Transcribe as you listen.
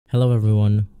Hello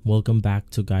everyone, welcome back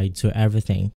to Guide to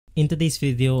Everything. In today's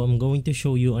video, I'm going to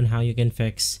show you on how you can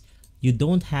fix you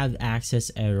don't have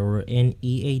access error in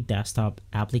EA desktop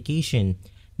application.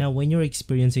 Now when you're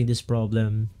experiencing this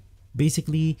problem,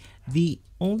 basically the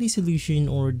only solution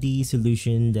or the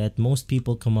solution that most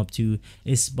people come up to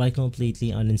is by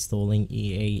completely uninstalling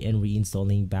EA and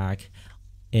reinstalling back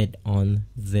it on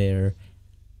their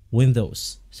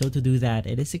Windows. So to do that,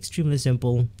 it is extremely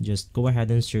simple. Just go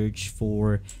ahead and search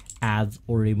for add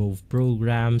or remove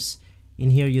programs.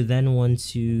 In here, you then want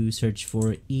to search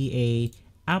for EA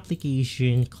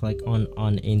application, click on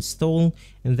uninstall,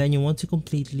 and then you want to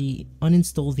completely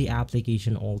uninstall the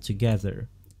application altogether.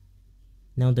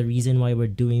 Now the reason why we're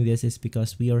doing this is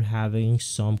because we are having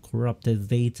some corrupted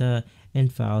data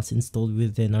and files installed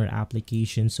within our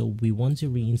application, so we want to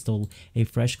reinstall a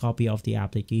fresh copy of the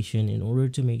application in order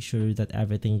to make sure that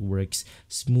everything works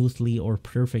smoothly or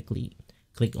perfectly.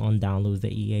 Click on download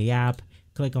the EA app,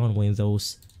 click on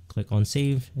Windows, click on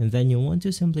save, and then you want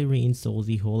to simply reinstall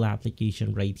the whole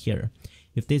application right here.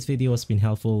 If this video has been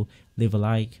helpful, leave a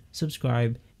like,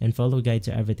 subscribe, and follow Guide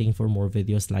to Everything for more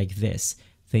videos like this.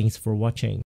 Thanks for watching.